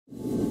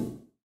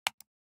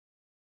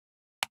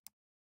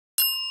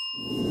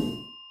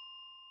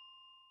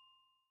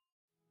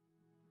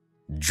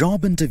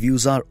Job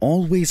interviews are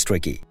always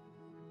tricky.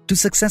 To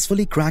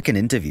successfully crack an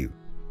interview,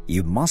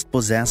 you must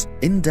possess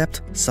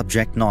in-depth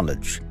subject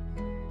knowledge,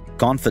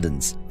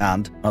 confidence,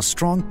 and a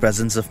strong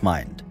presence of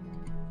mind.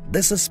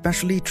 This is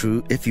especially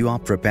true if you are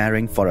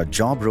preparing for a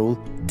job role,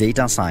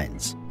 data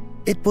science.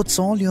 It puts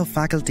all your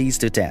faculties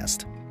to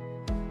test.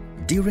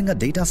 During a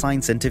data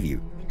science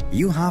interview,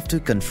 you have to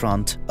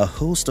confront a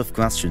host of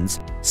questions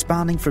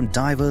spanning from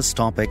diverse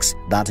topics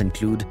that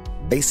include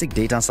basic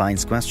data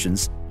science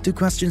questions to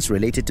questions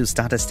related to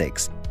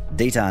statistics,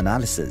 data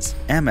analysis,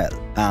 ML,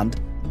 and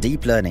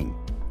deep learning.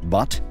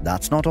 But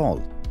that's not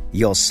all.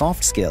 Your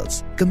soft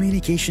skills,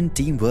 communication,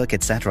 teamwork,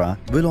 etc.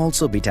 will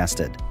also be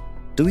tested.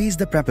 To ease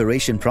the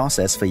preparation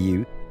process for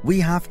you, we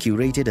have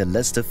curated a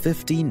list of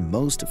 15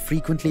 most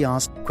frequently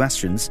asked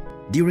questions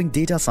during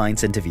data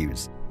science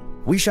interviews.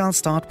 We shall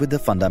start with the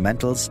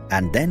fundamentals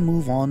and then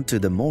move on to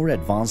the more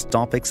advanced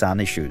topics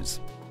and issues.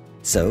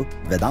 So,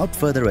 without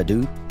further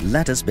ado,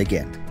 let us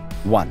begin.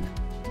 1.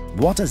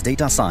 What is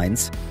data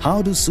science?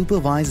 How do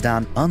supervised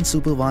and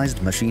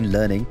unsupervised machine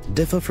learning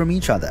differ from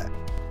each other?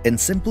 In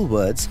simple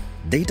words,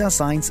 data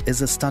science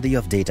is a study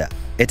of data.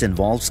 It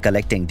involves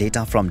collecting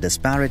data from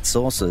disparate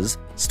sources,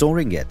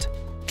 storing it,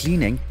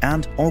 cleaning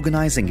and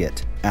organizing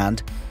it,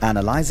 and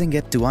analyzing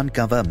it to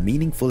uncover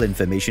meaningful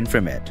information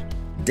from it.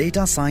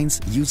 Data science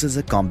uses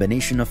a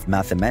combination of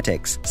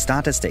mathematics,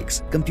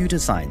 statistics, computer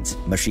science,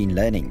 machine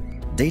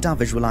learning, data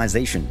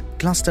visualization,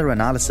 cluster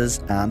analysis,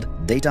 and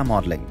data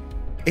modeling.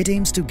 It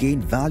aims to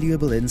gain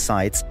valuable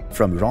insights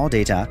from raw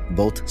data,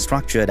 both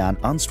structured and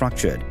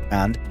unstructured,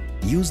 and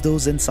use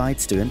those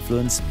insights to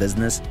influence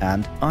business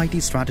and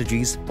IT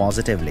strategies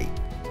positively.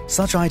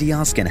 Such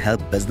ideas can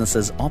help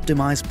businesses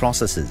optimize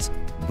processes,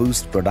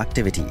 boost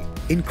productivity,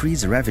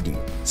 increase revenue,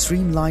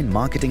 streamline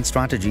marketing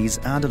strategies,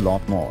 and a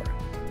lot more.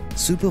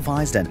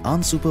 Supervised and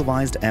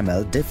unsupervised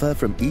ML differ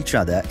from each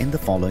other in the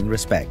following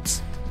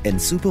respects. In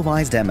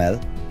supervised ML,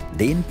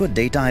 the input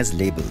data is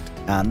labeled,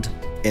 and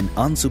in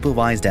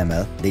unsupervised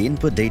ML, the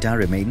input data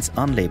remains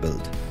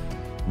unlabeled.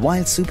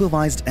 While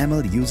supervised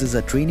ML uses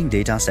a training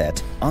data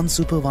set,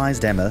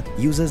 unsupervised ML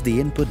uses the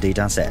input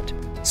data set.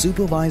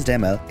 Supervised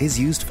ML is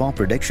used for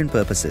prediction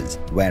purposes,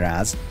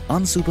 whereas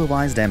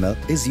unsupervised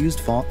ML is used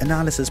for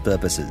analysis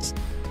purposes.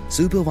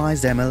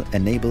 Supervised ML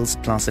enables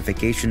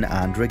classification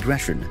and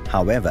regression.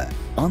 However,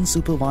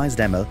 unsupervised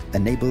ML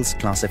enables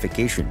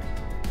classification,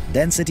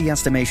 density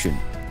estimation,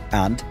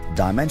 and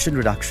dimension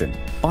reduction.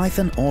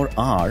 Python or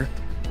R,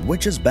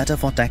 which is better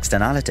for text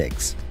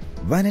analytics?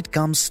 When it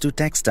comes to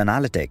text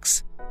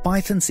analytics,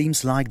 Python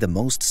seems like the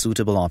most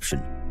suitable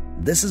option.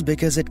 This is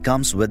because it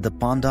comes with the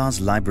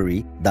Pandas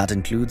library that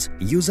includes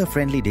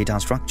user-friendly data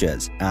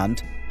structures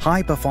and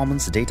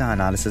high-performance data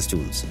analysis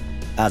tools.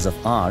 As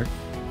of R,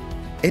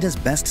 it is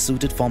best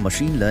suited for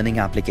machine learning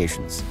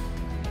applications.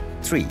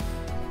 3.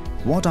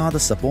 What are the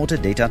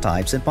supported data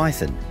types in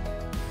Python?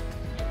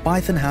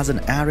 Python has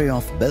an array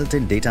of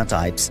built-in data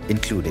types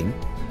including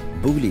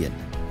Boolean,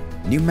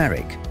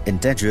 numeric,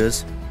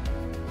 integers,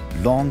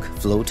 long,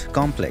 float,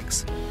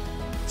 complex,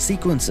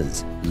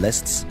 sequences,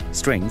 lists,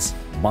 strings,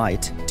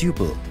 byte,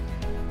 tuple,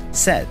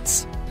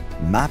 sets,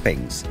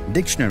 mappings,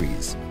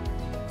 dictionaries,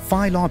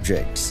 file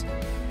objects.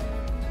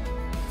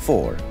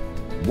 4.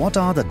 What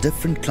are the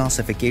different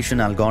classification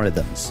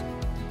algorithms?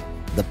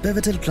 The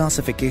pivotal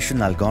classification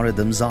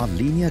algorithms are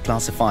linear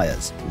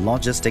classifiers,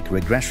 logistic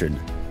regression,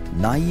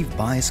 naive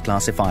Bayes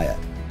classifier,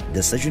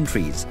 decision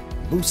trees,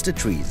 boosted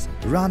trees,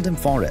 random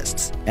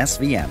forests,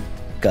 SVM,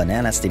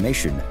 kernel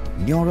estimation,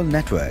 neural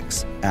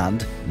networks,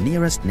 and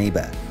nearest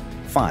neighbor.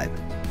 5.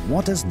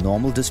 What is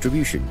normal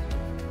distribution?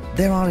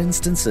 There are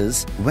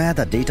instances where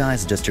the data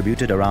is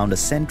distributed around a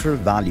central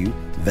value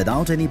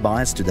without any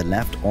bias to the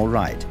left or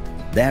right,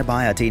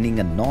 thereby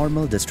attaining a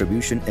normal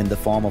distribution in the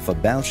form of a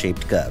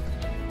bell-shaped curve.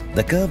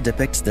 The curve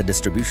depicts the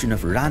distribution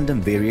of random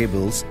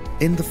variables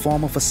in the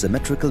form of a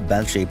symmetrical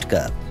bell-shaped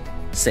curve.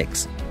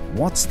 6.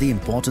 What's the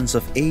importance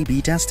of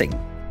A/B testing?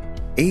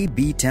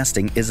 A/B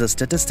testing is a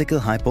statistical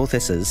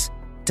hypothesis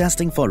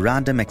testing for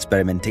random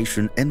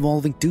experimentation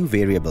involving two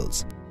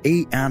variables,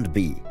 A and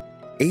B.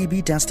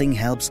 A/B testing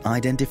helps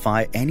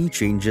identify any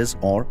changes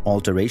or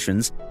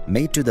alterations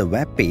made to the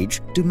web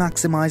page to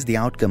maximize the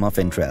outcome of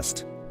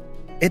interest.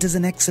 It is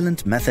an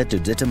excellent method to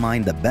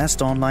determine the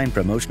best online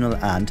promotional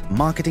and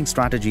marketing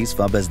strategies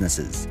for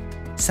businesses.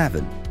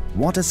 7.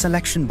 What is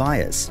selection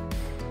bias?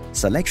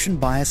 Selection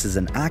bias is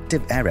an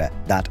active error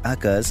that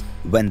occurs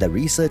when the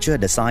researcher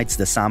decides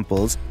the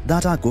samples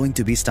that are going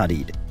to be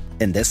studied.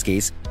 In this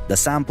case, the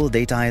sample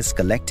data is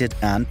collected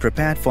and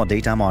prepared for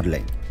data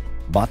modeling,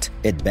 but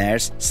it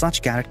bears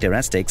such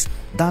characteristics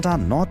that are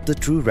not the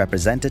true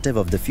representative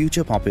of the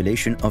future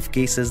population of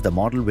cases the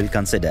model will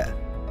consider.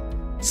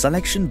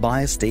 Selection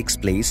bias takes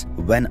place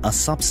when a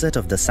subset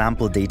of the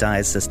sample data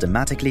is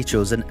systematically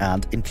chosen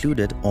and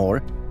included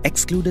or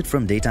excluded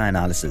from data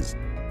analysis.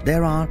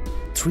 There are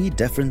 3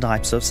 different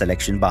types of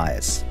selection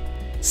bias.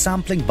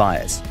 Sampling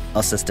bias,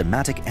 a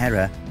systematic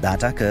error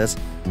that occurs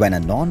when a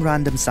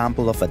non-random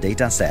sample of a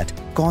dataset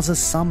causes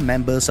some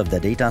members of the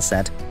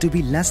dataset to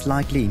be less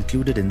likely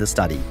included in the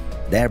study,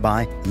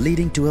 thereby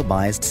leading to a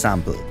biased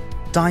sample.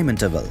 Time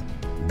interval.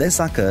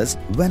 This occurs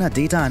when a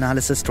data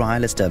analysis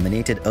trial is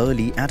terminated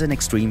early at an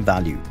extreme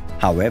value.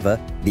 However,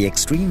 the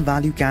extreme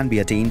value can be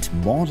attained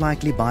more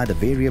likely by the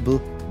variable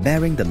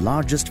bearing the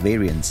largest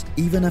variance,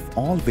 even if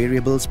all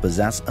variables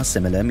possess a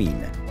similar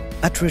mean.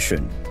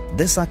 Attrition.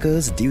 This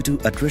occurs due to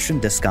attrition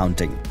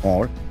discounting,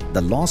 or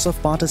the loss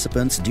of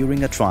participants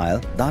during a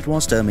trial that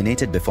was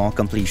terminated before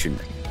completion.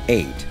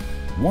 8.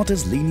 What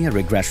is linear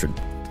regression?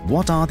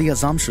 What are the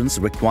assumptions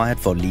required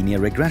for linear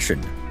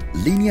regression?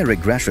 Linear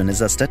regression is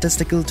a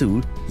statistical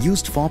tool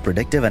used for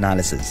predictive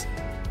analysis.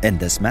 In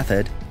this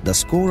method, the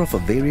score of a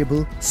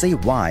variable, say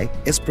y,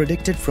 is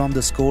predicted from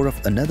the score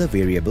of another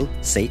variable,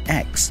 say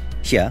x.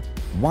 Here,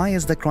 y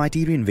is the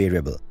criterion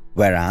variable,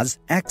 whereas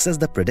x is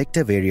the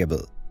predictor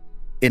variable.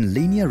 In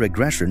linear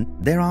regression,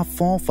 there are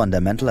 4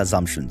 fundamental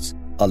assumptions.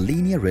 A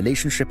linear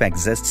relationship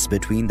exists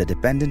between the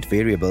dependent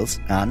variables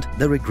and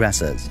the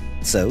regressors.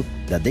 So,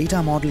 the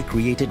data model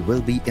created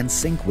will be in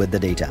sync with the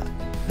data.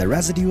 The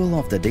residual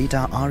of the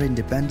data are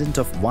independent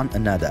of one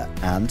another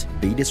and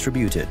be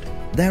distributed.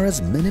 There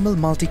is minimal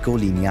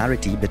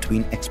multicollinearity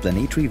between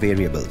explanatory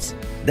variables.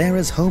 There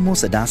is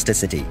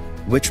homoscedasticity,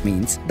 which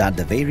means that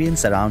the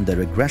variance around the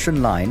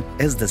regression line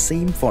is the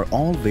same for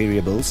all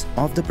variables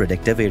of the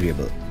predictor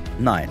variable.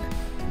 9.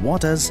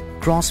 What is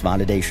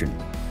cross-validation?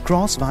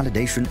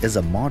 Cross-validation is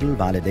a model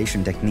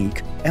validation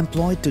technique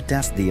employed to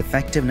test the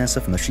effectiveness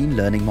of machine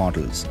learning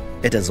models.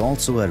 It is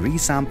also a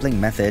resampling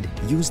method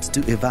used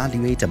to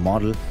evaluate a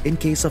model in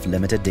case of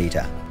limited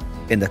data.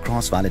 In the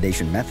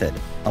cross-validation method,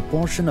 a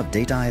portion of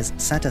data is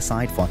set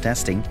aside for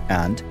testing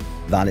and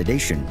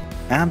validation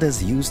and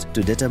is used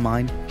to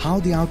determine how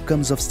the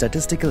outcomes of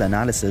statistical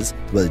analysis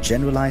will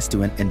generalize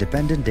to an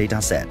independent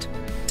data set.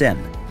 10.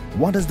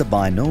 What is the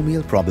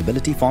binomial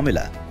probability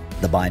formula?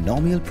 The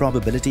binomial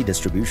probability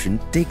distribution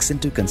takes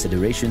into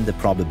consideration the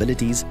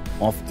probabilities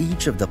of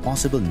each of the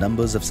possible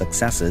numbers of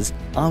successes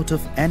out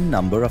of n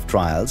number of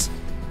trials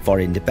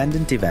for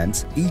independent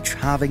events, each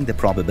having the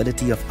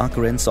probability of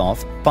occurrence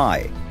of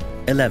pi.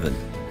 11.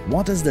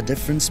 What is the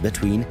difference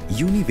between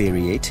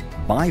univariate,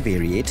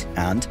 bivariate,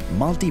 and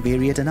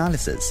multivariate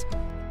analysis?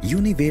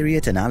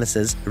 Univariate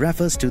analysis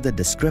refers to the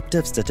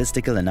descriptive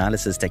statistical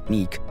analysis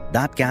technique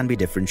that can be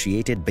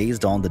differentiated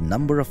based on the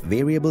number of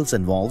variables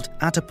involved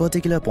at a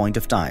particular point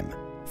of time.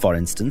 For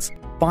instance,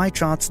 pie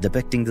charts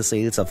depicting the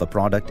sales of a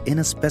product in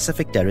a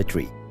specific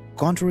territory.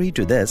 Contrary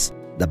to this,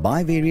 the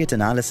bivariate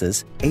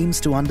analysis aims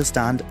to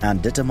understand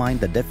and determine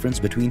the difference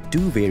between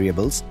two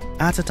variables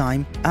at a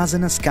time, as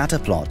in a scatter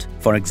plot,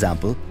 for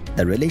example,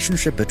 the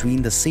relationship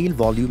between the sale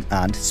volume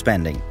and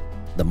spending.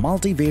 The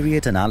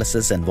multivariate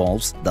analysis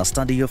involves the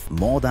study of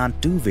more than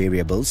two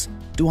variables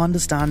to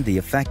understand the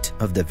effect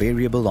of the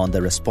variable on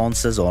the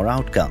responses or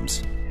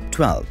outcomes.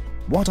 12.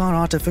 What are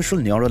artificial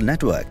neural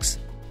networks?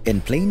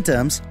 In plain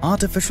terms,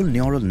 artificial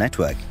neural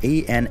network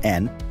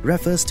 (ANN)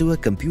 refers to a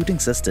computing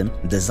system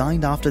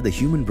designed after the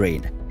human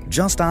brain.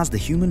 Just as the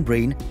human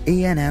brain,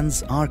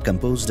 ANNs are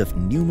composed of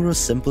numerous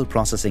simple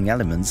processing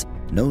elements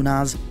known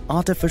as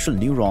artificial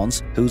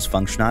neurons whose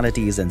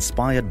functionality is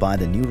inspired by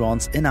the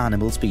neurons in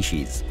animal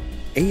species.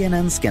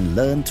 ANNs can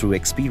learn through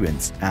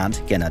experience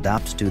and can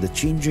adapt to the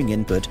changing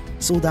input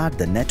so that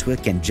the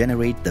network can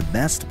generate the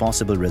best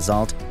possible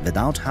result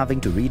without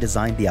having to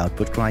redesign the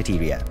output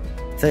criteria.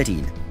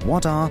 13.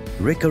 What are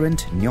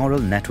recurrent neural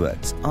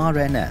networks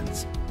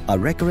 (RNNs)? A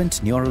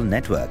recurrent neural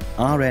network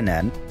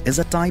 (RNN) is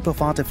a type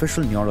of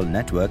artificial neural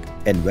network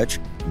in which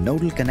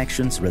nodal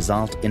connections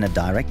result in a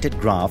directed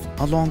graph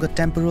along a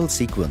temporal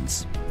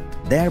sequence,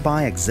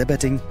 thereby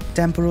exhibiting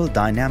temporal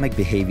dynamic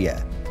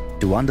behavior.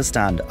 To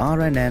understand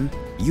RNN,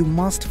 you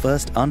must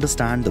first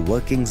understand the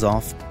workings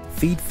of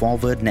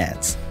feed-forward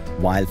nets.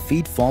 While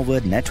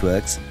feed-forward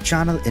networks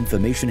channel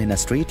information in a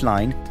straight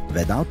line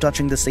without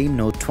touching the same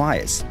node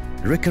twice,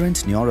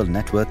 recurrent neural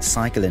networks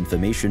cycle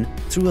information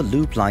through a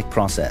loop-like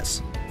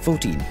process.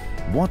 14.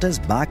 What is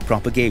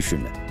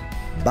backpropagation?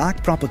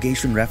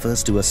 Backpropagation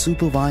refers to a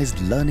supervised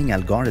learning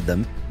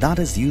algorithm that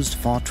is used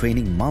for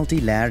training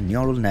multi-layer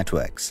neural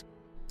networks.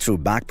 Through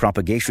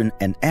backpropagation,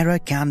 an error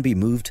can be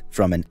moved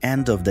from an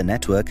end of the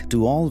network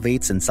to all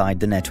weights inside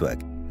the network,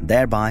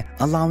 thereby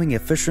allowing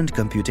efficient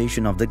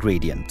computation of the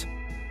gradient.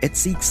 It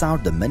seeks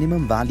out the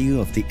minimum value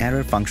of the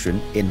error function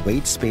in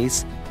weight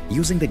space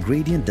using the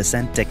gradient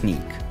descent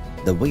technique.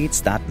 The weights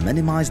that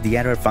minimize the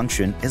error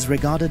function is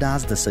regarded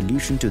as the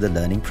solution to the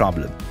learning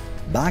problem.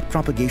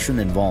 Backpropagation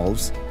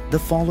involves the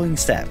following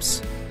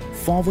steps.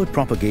 Forward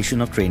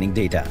propagation of training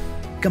data.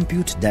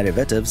 Compute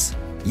derivatives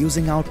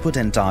using output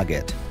and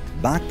target.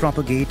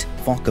 Backpropagate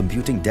for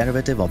computing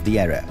derivative of the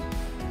error.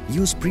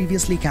 Use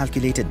previously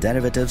calculated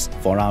derivatives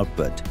for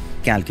output,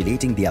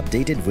 calculating the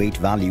updated weight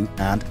value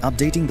and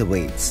updating the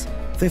weights.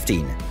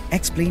 15.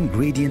 Explain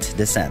gradient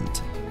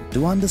descent.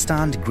 To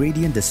understand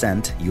gradient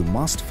descent, you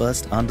must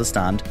first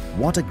understand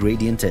what a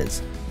gradient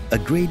is. A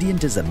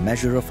gradient is a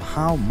measure of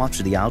how much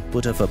the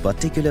output of a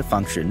particular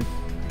function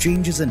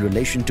changes in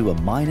relation to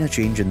a minor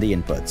change in the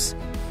inputs.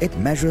 It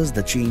measures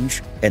the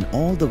change in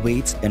all the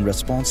weights in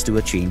response to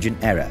a change in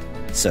error.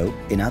 So,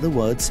 in other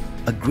words,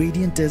 a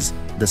gradient is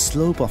the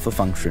slope of a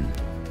function.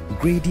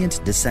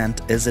 Gradient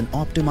descent is an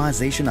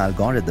optimization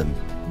algorithm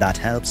that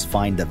helps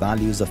find the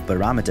values of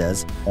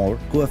parameters or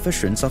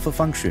coefficients of a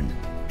function,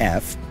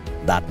 f,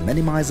 that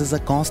minimizes a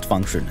cost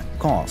function,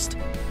 cost.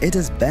 It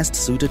is best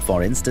suited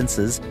for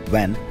instances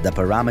when the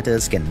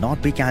parameters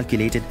cannot be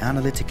calculated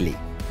analytically.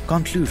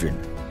 Conclusion.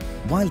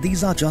 While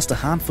these are just a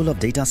handful of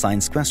data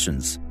science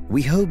questions,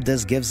 we hope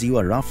this gives you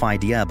a rough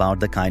idea about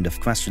the kind of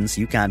questions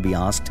you can be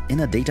asked in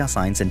a data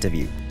science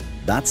interview.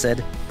 That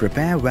said,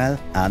 prepare well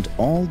and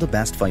all the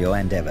best for your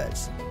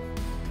endeavors.